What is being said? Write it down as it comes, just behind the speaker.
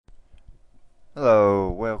Hello,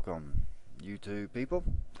 welcome YouTube people.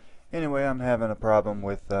 Anyway, I'm having a problem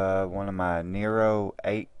with one of my Nero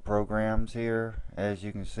 8 programs here. As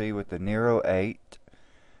you can see with the Nero 8,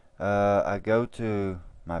 I go to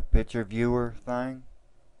my picture viewer thing.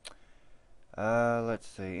 Let's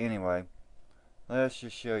see. Anyway, let's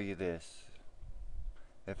just show you this.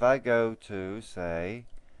 If I go to, say,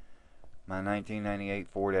 my 1998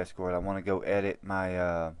 Ford Escort, I want to go edit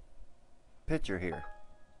my picture here.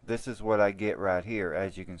 This is what I get right here.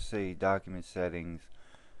 As you can see, document settings,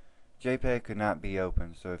 JPEG could not be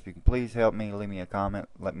opened. So if you can please help me, leave me a comment,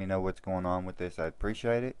 let me know what's going on with this. I'd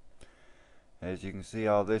appreciate it. As you can see,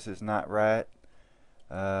 all this is not right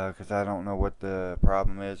because I don't know what the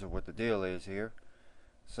problem is or what the deal is here.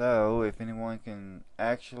 So if anyone can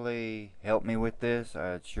actually help me with this,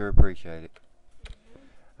 I'd sure appreciate it.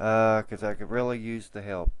 Because I could really use the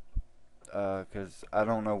help. Because I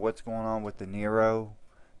don't know what's going on with the Nero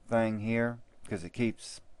thing here, because it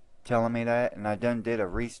keeps telling me that, and I done did a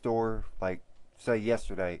restore, like say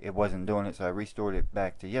yesterday. It wasn't doing it, so I restored it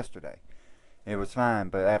back to yesterday. It was fine,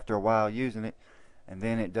 but after a while using it, and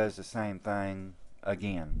then it does the same thing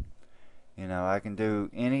again. You know, I can do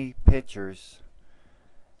any pictures,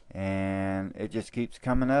 and it just keeps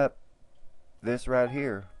coming up. This right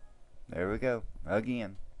here, there we go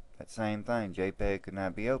again. That same thing. JPEG could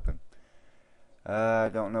not be opened. I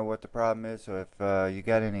don't know what the problem is, so if you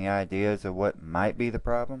got any ideas of what might be the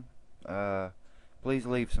problem, please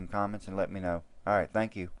leave some comments and let me know. Alright,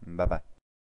 thank you. Bye bye.